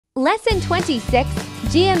Lesson 26,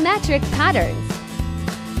 Geometric Patterns.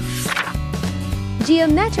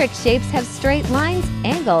 Geometric shapes have straight lines,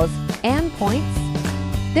 angles, and points.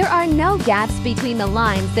 There are no gaps between the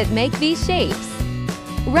lines that make these shapes.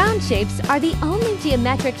 Round shapes are the only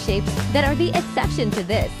geometric shapes that are the exception to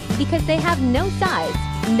this because they have no sides,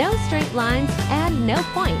 no straight lines, and no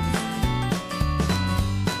points.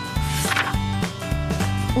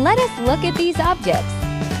 Let us look at these objects.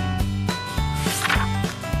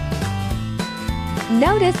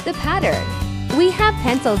 Notice the pattern. We have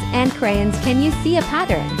pencils and crayons. Can you see a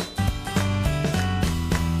pattern?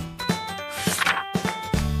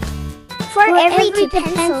 For every two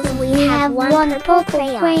pencils, we have one purple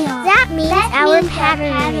crayon. That means our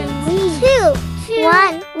pattern is 2,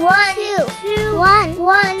 1, 1, 2, 1,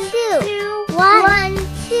 1, 2, 1,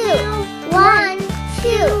 2, 1,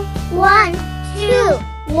 2, 1,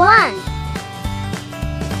 2, 1.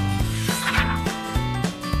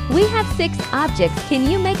 We have 6 objects.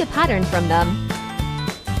 Can you make a pattern from them?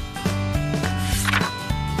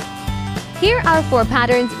 Here are 4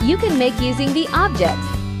 patterns you can make using the objects.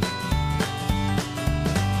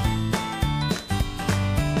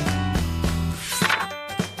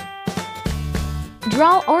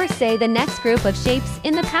 Draw or say the next group of shapes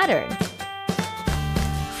in the pattern.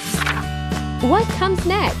 What comes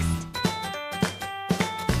next?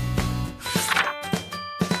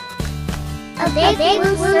 A big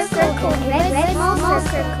blue circle and red small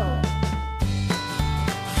circle.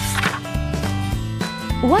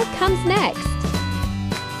 What comes next?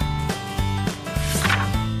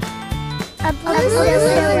 A blue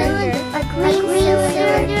cylinder, a green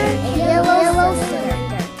cylinder, and a yellow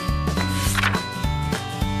cylinder.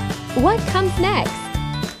 What comes next?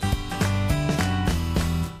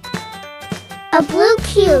 A blue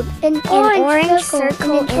cube, an orange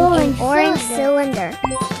circle, and an orange cylinder.